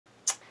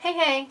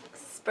Hey,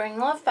 Spring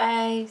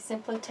LaFay,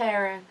 Simply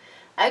Tarot.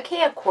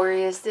 Okay,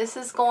 Aquarius, this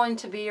is going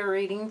to be a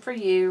reading for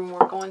you.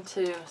 We're going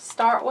to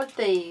start with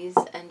these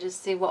and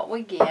just see what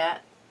we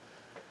get.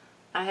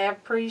 I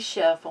have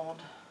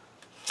pre-shuffled.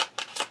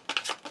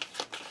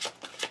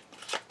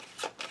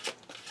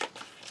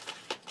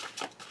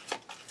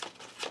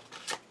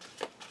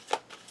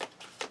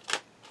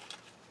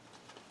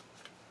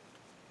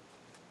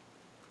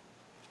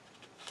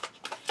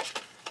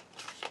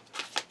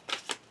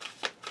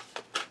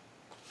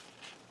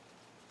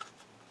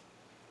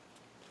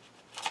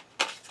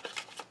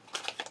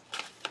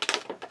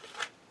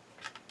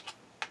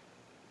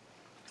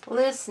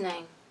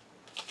 Listening.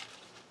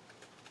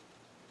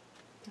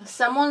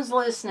 Someone's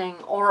listening,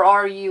 or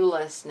are you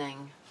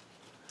listening?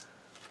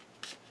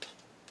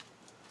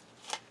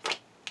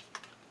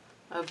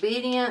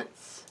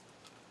 Obedience.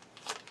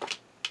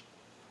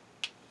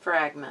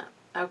 Fragment.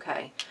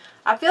 Okay.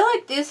 I feel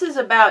like this is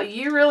about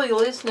you really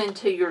listening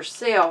to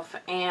yourself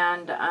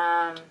and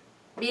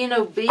being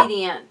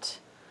obedient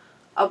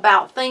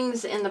about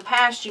things in the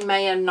past you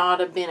may not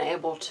have been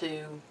able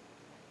to,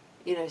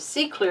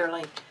 see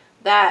clearly.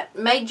 That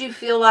made you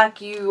feel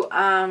like you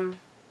had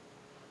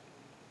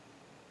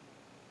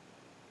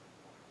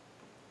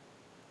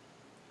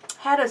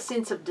a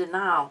sense of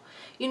denial.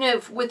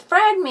 With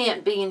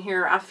fragment being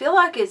here, I feel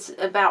like it's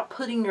about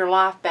putting your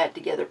life back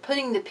together,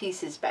 putting the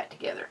pieces back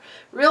together,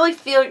 really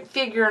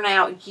figuring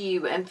out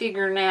you and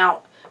figuring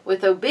out,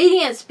 with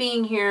obedience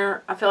being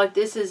here, I feel like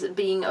this is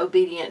being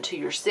obedient to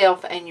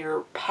yourself and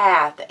your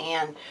path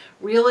and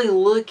really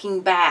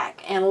looking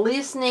back and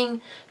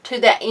listening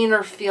to that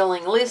inner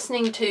feeling,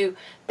 listening to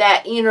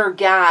that inner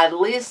guide,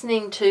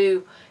 listening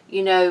to,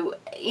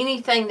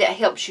 anything that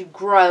helps you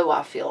grow,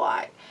 I feel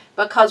like.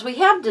 Because we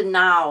have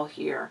denial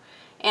here.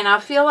 And I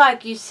feel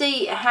like you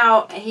see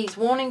how he's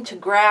wanting to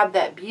grab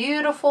that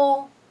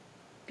beautiful,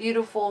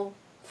 beautiful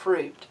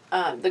fruit,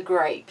 the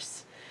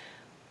grapes.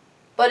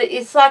 But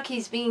it's like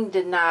he's being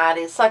denied.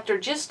 It's like they're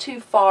just too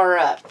far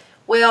up.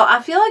 Well,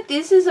 I feel like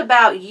this is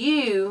about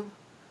you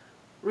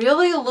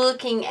really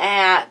looking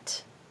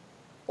at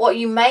what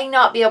you may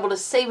not be able to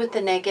see with the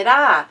naked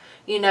eye.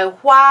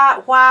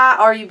 Why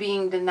are you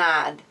being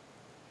denied?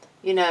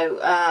 And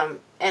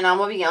I'm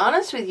going to be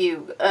honest with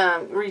you,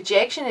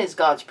 rejection is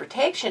God's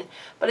protection.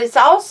 But it's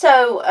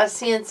also a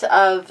sense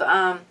of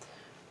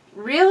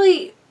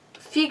really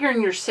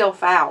figuring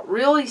yourself out,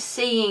 really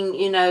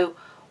seeing,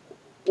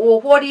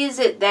 well, what is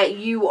it that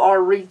you are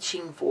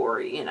reaching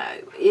for,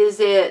 Is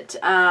it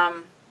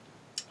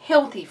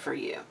healthy for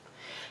you?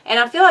 And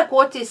I feel like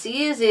what this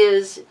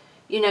is,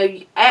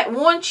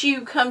 once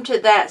you come to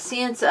that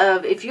sense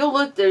of, if you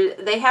look,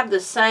 they have the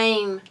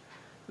same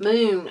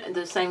moon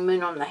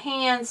on the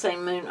hand,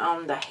 same moon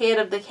on the head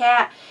of the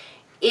cat.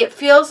 It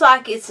feels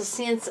like it's a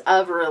sense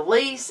of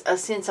release, a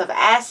sense of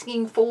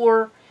asking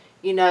for,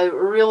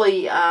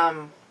 really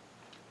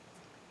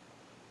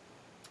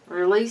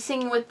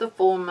releasing with the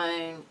full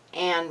moon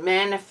and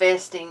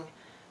manifesting,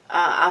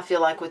 I feel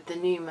like, with the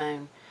new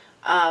moon.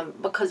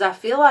 Because I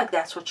feel like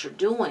that's what you're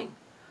doing.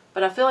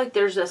 But I feel like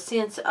there's a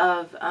sense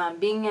of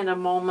being in a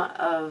moment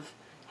of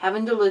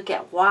having to look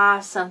at why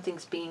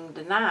something's being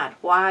denied.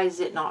 Why is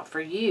it not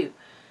for you?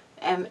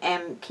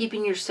 And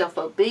keeping yourself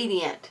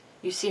obedient.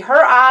 You see,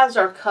 her eyes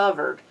are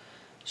covered.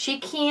 She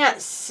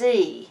can't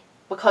see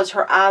because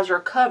her eyes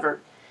are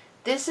covered.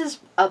 This is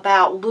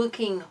about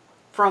looking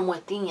from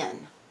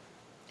within.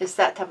 It's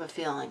that type of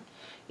feeling.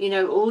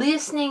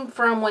 Listening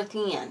from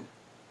within.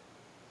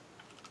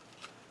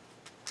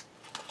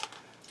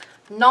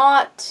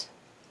 Not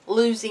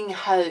losing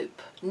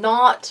hope.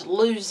 Not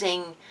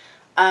losing,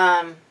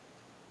 a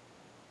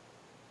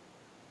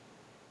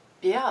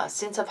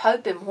sense of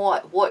hope in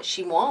what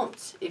she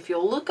wants. If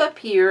you'll look up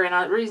here, and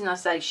the reason I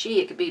say she,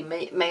 it could be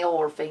male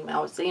or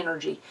female. It's the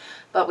energy.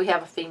 But we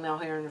have a female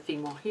here and a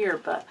female here.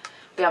 But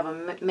we have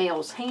a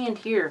male's hand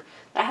here.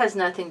 That has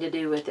nothing to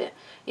do with it.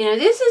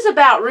 This is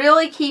about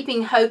really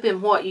keeping hope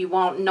in what you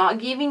want, not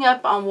giving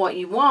up on what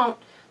you want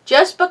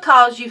just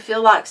because you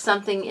feel like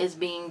something is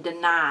being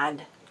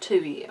denied to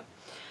you.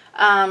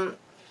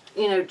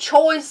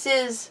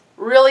 Choices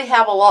really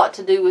have a lot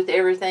to do with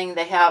everything.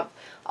 They have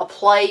a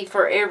play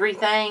for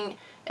everything.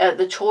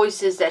 The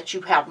choices that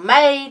you have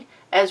made,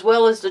 as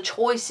well as the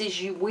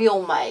choices you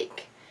will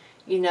make.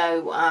 You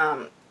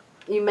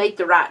make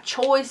the right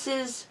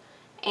choices,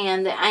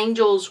 and the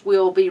angels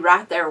will be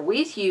right there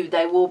with you.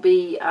 They will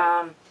be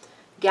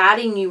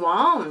guiding you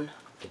on.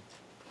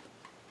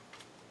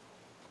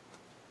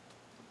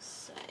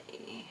 Let's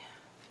see.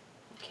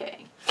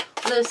 Okay.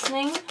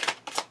 Listening.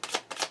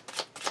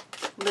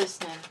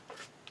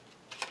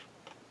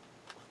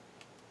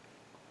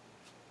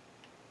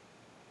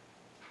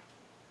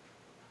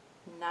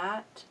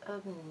 Knight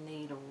of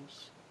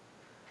Needles.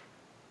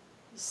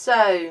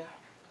 So,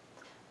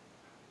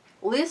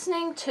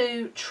 listening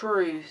to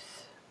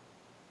truth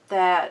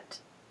that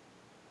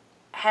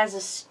has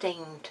a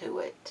sting to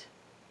it.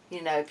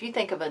 If you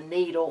think of a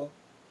needle,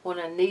 when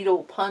a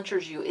needle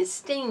punctures you, it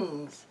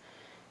stings.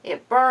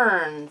 It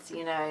burns,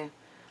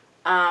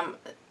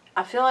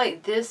 I feel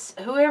like this,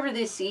 whoever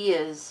this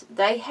is,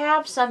 they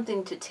have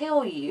something to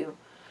tell you,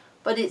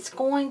 but it's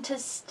going to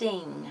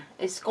sting.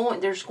 There's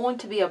going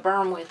to be a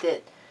burn with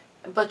it,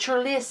 but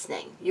you're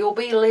listening. You'll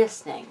be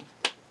listening.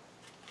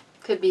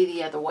 Could be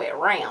the other way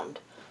around.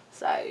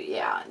 So,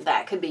 yeah,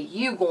 that could be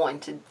you going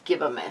to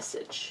give a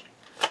message.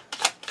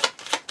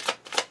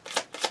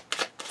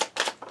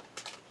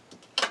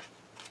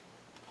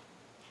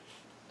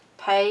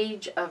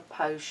 Page of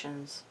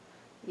Potions.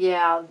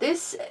 Yeah,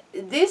 this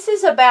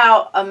is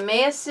about a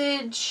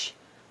message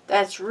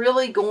that's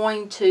really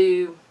going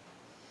to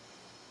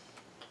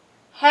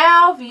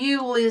have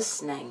you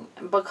listening,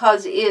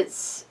 because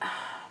it's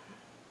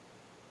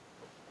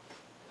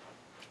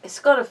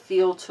got a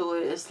feel to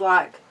it. It's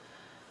like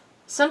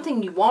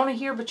something you want to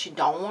hear, but you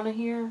don't want to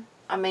hear.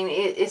 I mean,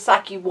 it's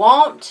like you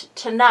want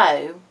to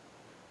know,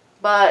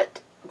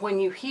 but when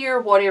you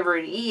hear whatever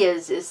it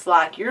is, it's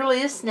like you're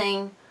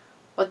listening,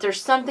 but there's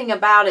something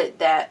about it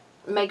that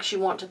makes you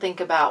want to think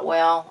about,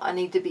 well, I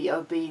need to be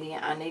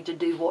obedient. I need to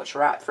do what's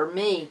right for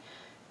me.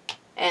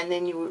 And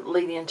then you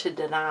lead into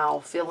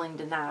denial, feeling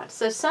denied.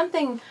 So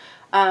something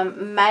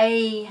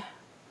may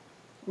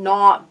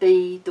not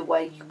be the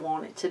way you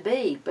want it to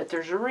be, but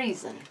there's a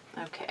reason.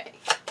 Okay.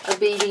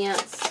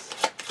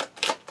 Obedience.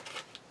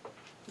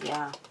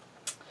 Yeah.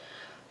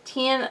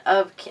 10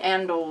 of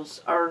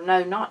Candles, or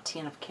no, not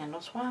 10 of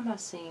Candles. Why am I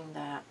seeing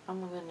that? Oh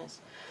my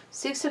goodness.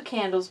 6 of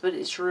Candles, but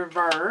it's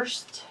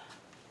reversed.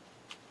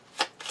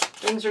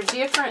 Things are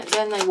different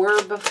than they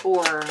were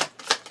before.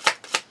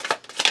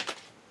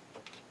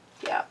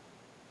 Yeah.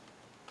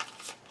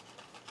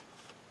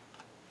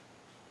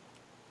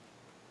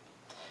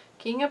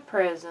 King of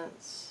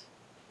Presents.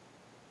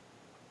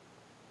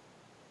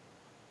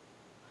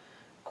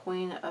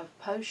 Queen of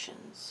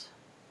Potions.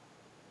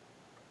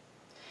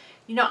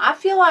 You know, I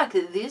feel like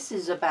this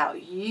is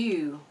about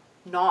you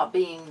not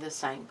being the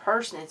same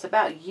person. It's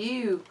about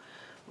you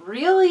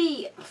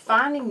really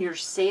finding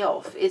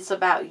yourself. It's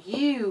about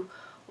you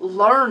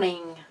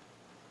learning.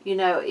 You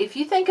know, if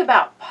you think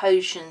about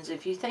potions,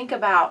 if you think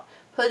about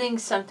putting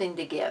something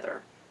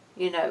together,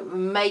 you know,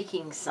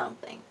 making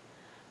something,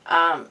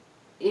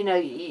 you know,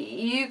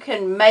 you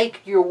can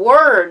make your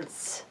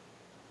words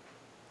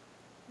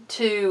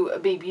to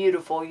be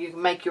beautiful. You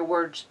can make your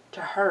words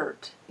to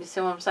hurt. You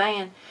see what I'm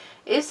saying?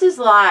 This is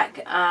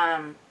like,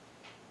 I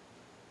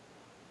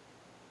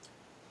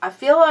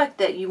feel like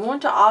that you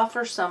want to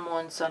offer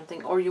someone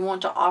something, or you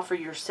want to offer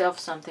yourself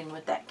something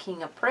with that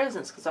King of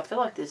Presents, because I feel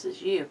like this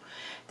is you.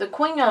 The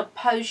Queen of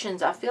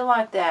Potions, I feel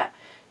like that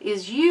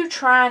is you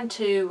trying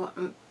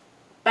to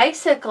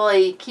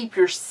basically keep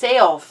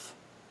yourself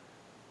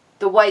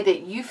the way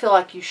that you feel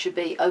like you should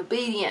be,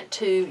 obedient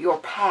to your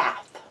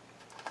path.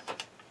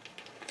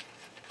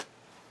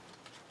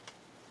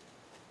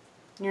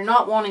 You're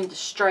not wanting to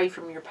stray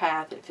from your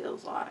path, it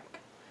feels like.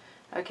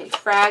 Okay,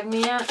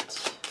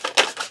 Fragment.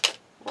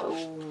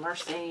 Whoa,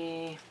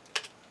 mercy.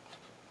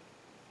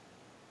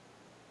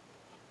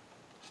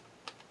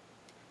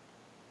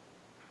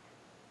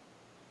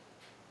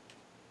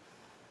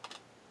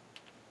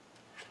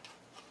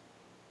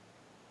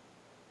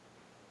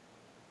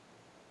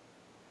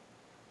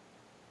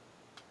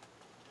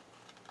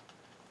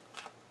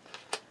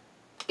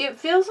 It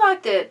feels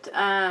like that,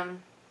 I'll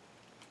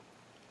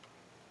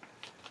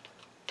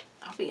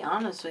be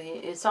honest with you,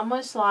 it's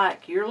almost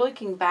like you're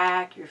looking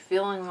back, you're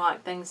feeling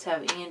like things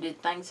have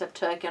ended, things have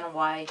taken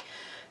away,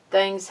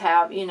 things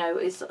have, you know,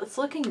 it's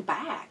looking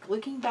back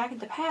at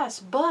the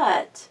past.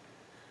 But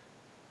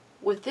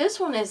with this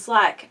one, it's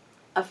like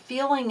a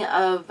feeling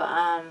of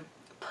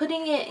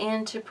putting it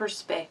into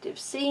perspective,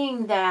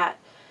 seeing that,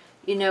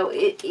 you know,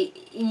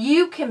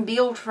 you can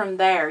build from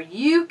there.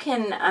 You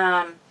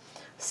can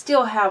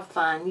still have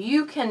fun.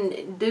 You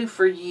can do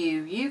for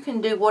you. You can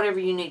do whatever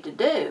you need to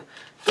do.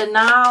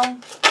 Denial.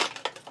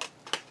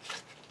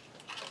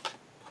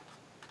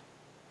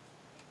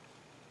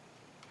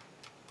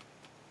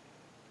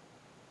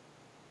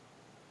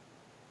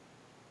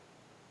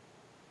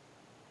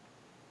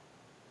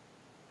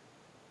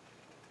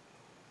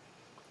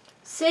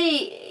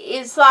 See,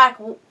 it's like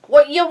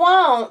what you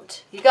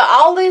want. You got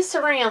all this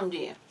around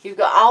you. You've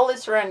got all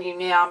this around you.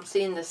 Now I'm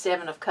seeing the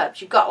 7 of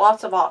Cups. You've got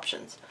lots of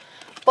options.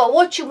 But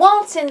what you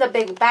want's in the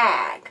big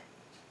bag.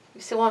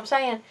 You see what I'm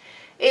saying?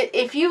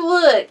 If you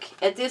look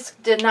at this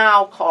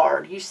denial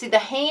card, you see the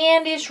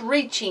hand is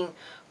reaching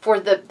for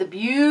the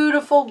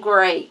beautiful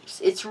grapes.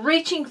 It's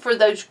reaching for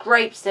those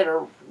grapes that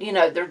are, you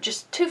know, they're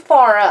just too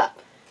far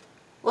up.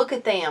 Look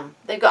at them.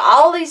 They've got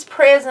all these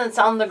presents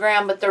on the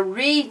ground, but they're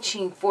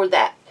reaching for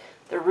that.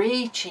 They're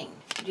reaching.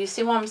 Do you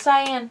see what I'm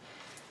saying?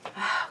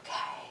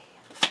 Okay.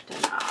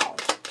 Denial.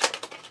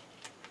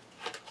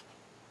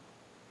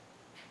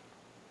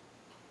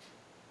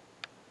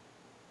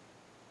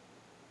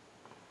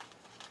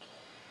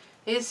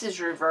 This is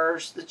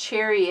reversed. The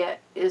Chariot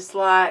is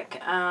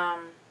like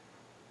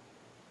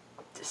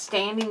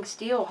standing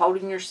still,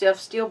 holding yourself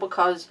still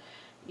because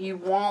you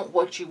want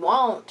what you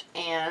want,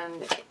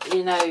 and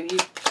you know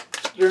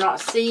you're not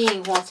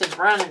seeing what's in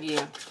front of you.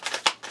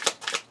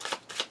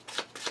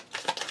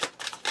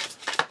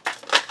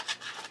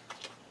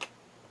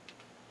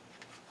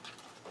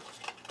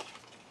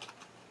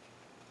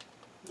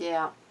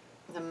 Yeah,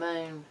 the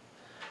moon.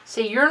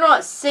 See, you're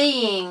not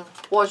seeing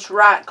what's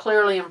right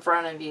clearly in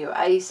front of you.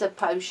 Ace of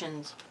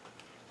Potions.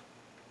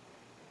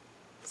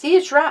 See,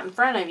 it's right in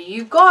front of you.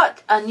 You've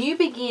got a new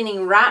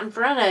beginning right in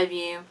front of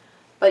you,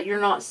 but you're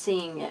not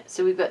seeing it.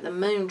 So we've got the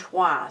moon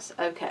twice.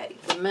 Okay,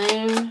 the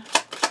moon.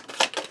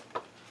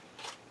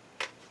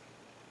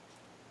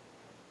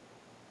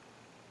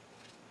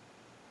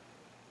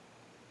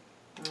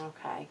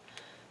 Okay,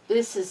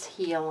 this is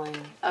healing.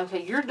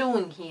 Okay, you're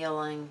doing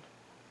healing.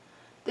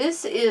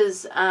 This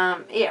is,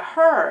 it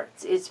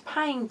hurts. It's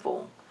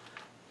painful,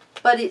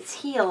 but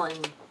it's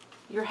healing.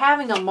 You're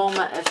having a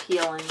moment of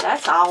healing.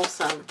 That's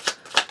awesome.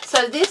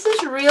 So this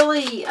is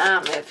really,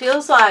 it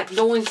feels like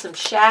doing some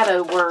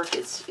shadow work.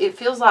 It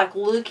feels like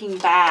looking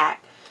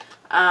back.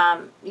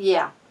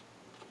 Yeah.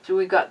 So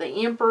we've got the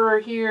Emperor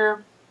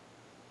here.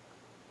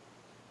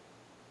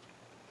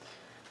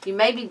 You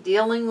may be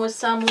dealing with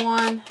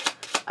someone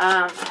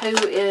who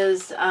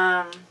is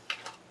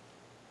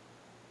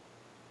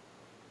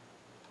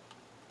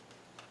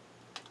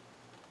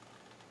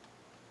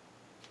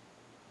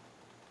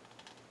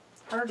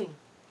hurting.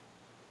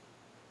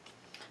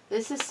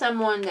 This is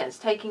someone that's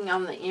taking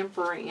on the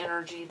Emperor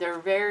energy. They're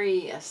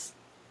very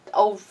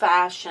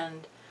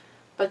old-fashioned,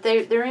 but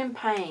they're in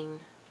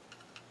pain.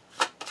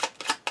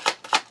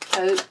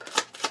 Hope.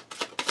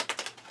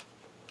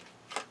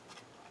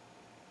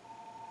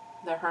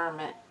 The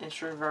Hermit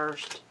is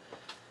reversed.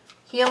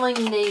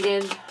 Healing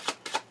needed.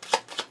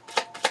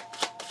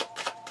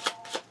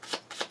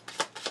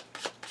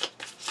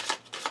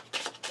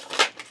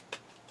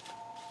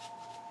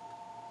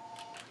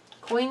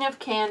 Queen of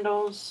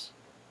Candles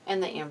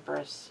and the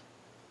Empress.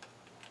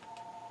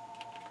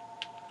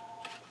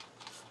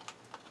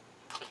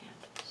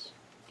 Candles,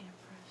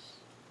 Empress.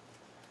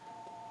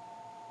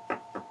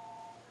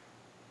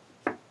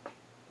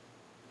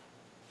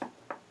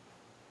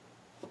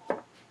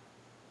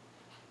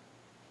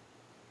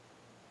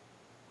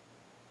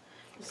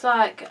 It's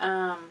like,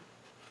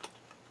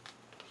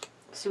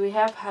 so we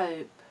have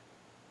hope.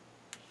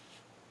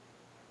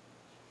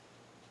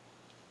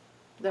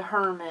 The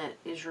Hermit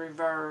is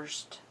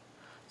reversed.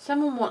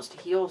 Someone wants to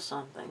heal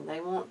something.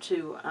 They want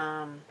to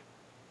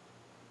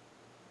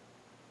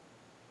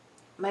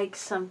make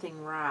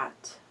something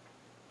right.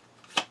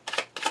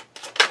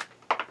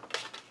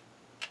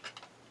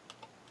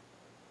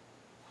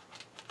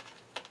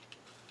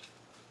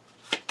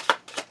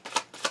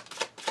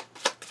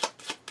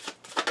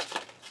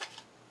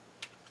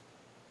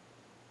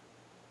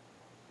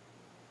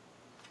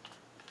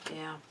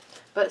 Yeah.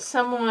 But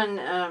someone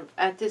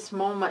at this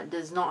moment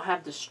does not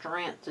have the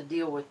strength to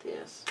deal with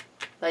this.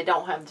 They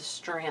don't have the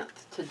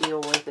strength to deal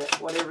with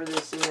it, whatever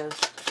this is.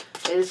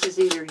 This is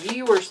either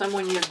you or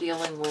someone you're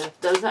dealing with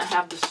doesn't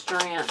have the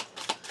strength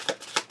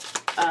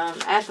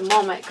at the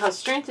moment, because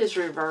strength is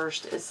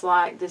reversed. It's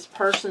like this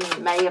person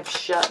may have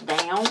shut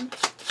down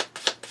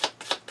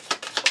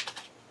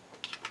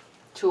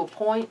to a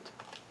point.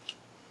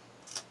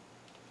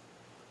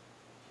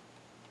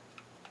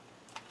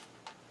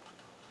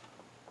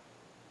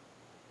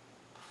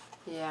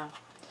 Yeah.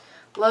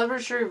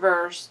 Lovers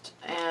reversed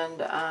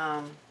and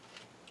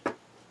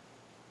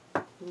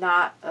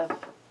Knight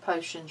of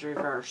Potions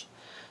reversed.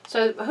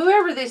 So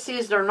whoever this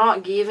is, they're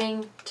not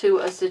giving to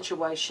a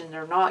situation.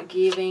 They're not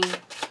giving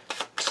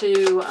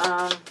to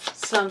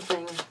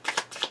something.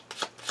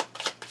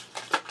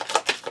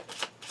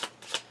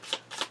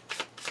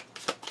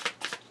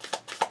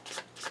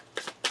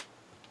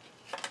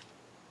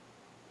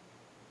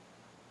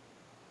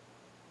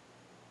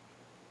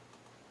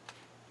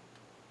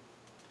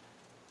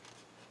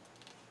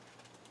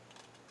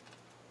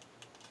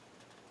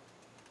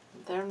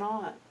 They're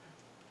not.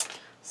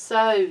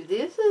 So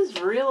this is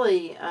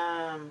really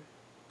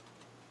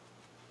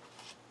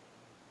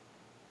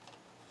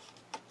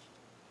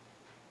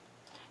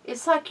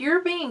it's like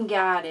you're being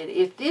guided.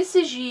 If this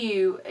is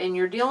you and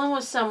you're dealing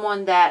with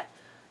someone that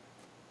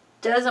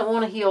doesn't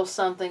want to heal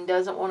something,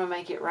 doesn't want to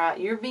make it right,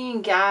 you're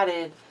being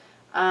guided.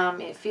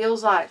 It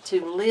feels like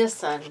to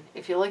listen.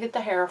 If you look at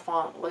the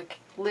Hierophant,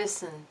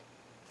 listen.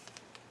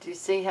 Do you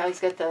see how he's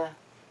got the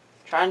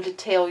trying to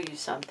tell you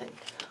something?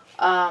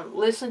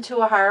 Listen to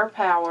a higher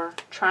power,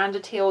 trying to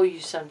tell you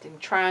something,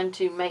 trying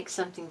to make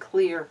something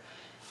clear.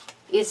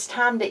 It's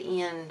time to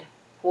end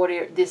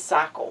this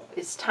cycle.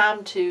 It's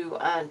time to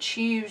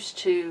choose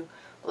to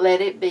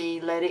let it be,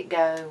 let it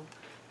go.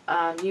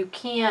 You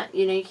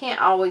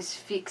can't always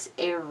fix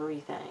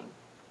everything.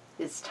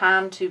 It's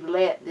time to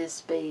let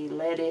this be,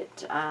 let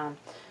it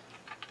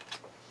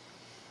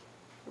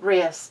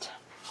rest.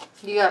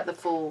 You got the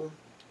Fool.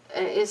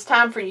 It's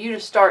time for you to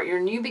start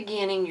your new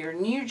beginning, your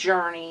new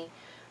journey.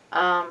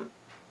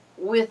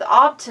 With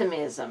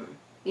optimism.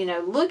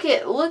 Look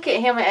at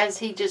him as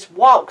he just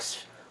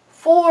walks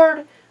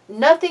forward,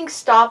 nothing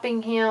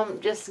stopping him,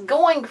 just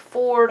going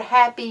forward,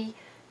 happy,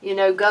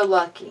 go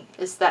lucky.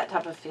 It's that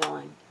type of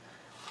feeling.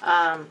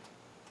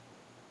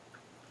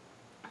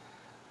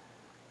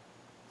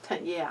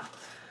 Yeah.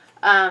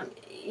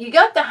 You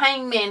got the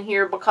Hangman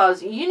here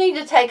because you need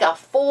to take a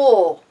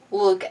full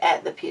look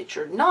at the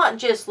picture. Not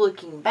just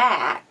looking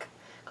back,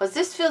 because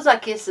this feels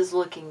like this is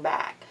looking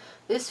back.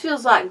 This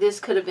feels like this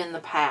could have been the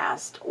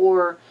past,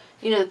 or,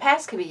 you know, the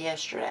past could be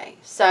yesterday.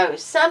 So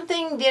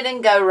something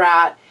didn't go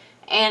right,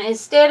 and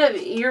instead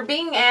of, you're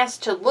being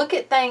asked to look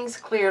at things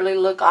clearly,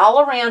 look all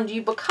around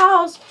you,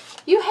 because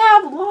you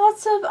have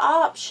lots of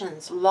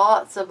options,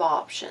 lots of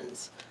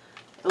options,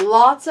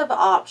 lots of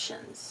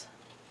options.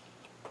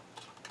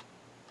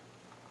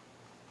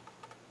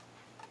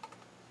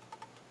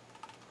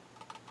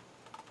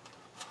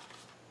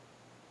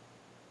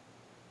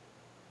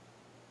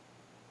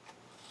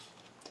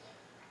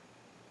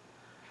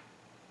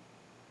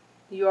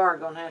 You are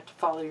going to have to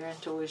follow your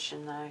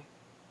intuition, though.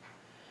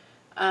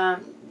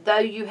 Though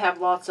you have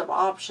lots of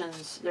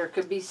options, there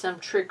could be some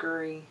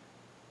trickery.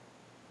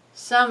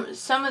 Some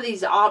of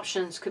these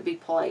options could be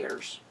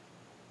players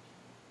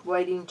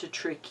waiting to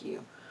trick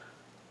you,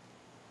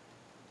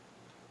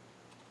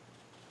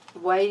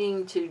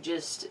 waiting to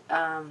just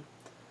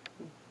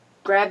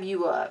grab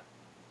you up,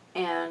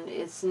 and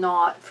it's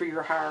not for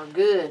your higher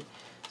good.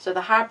 So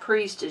the High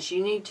Priestess,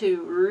 you need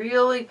to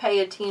really pay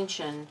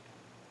attention.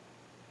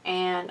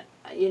 And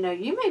you know,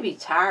 you may be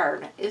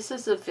tired. This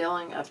is a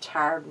feeling of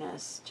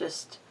tiredness.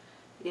 Just,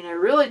 you know,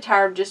 really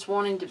tired, just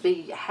wanting to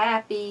be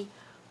happy,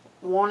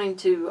 wanting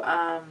to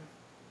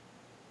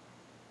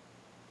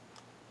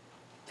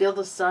feel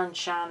the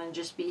sunshine and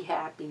just be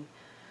happy.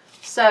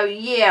 So,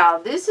 yeah,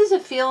 this is a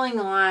feeling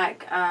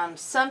like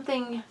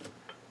something,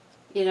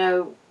 you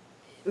know,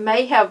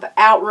 may have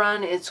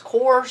outrun its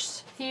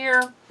course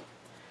here.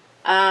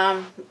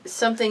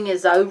 Something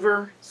is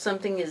over,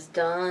 something is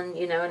done,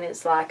 you know, and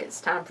it's like it's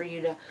time for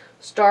you to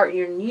start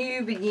your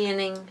new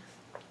beginning.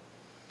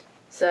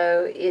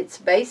 So it's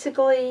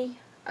basically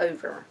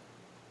over.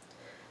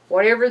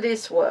 Whatever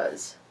this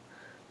was,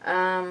 you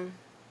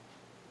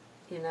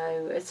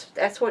know,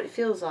 that's what it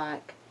feels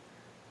like.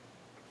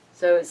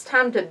 So it's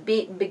time to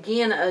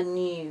begin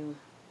anew.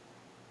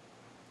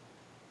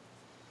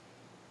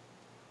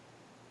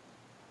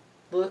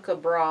 Look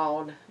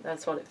abroad.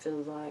 That's what it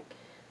feels like.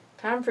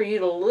 Time for you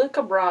to look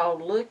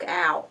abroad, look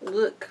out,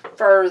 look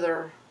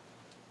further.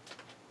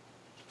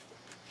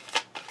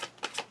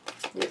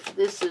 If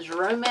this is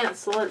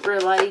romance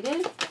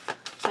related,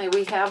 may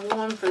we have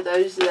one for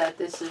those that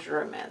this is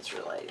romance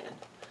related.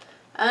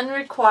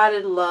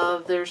 Unrequited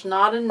love. There's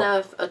not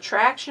enough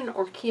attraction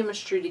or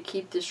chemistry to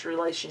keep this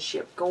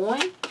relationship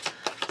going.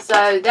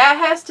 So that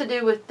has to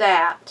do with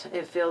that,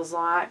 it feels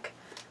like.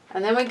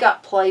 And then we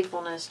got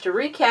playfulness. To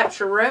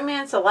recapture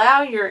romance,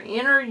 allow your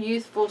inner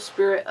youthful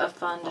spirit of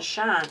fun to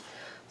shine.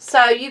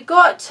 So you've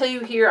got two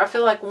here. I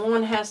feel like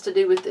one has to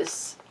do with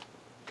this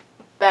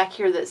back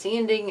here that's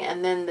ending.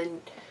 And then the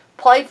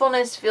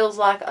playfulness feels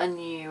like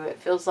anew. It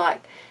feels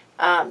like,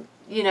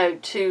 you know,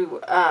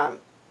 to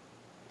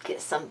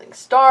get something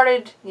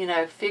started, you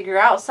know, figure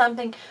out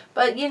something.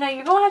 But, you know,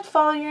 you're going to have to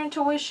follow your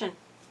intuition.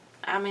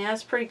 I mean,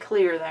 that's pretty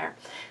clear there.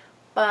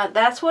 But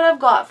that's what I've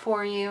got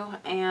for you.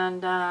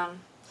 And,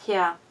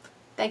 yeah,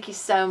 thank you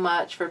so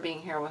much for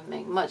being here with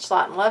me. Much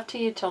light and love to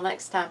you. Till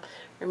next time,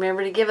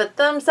 remember to give a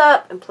thumbs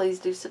up and please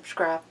do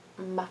subscribe.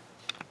 Bye.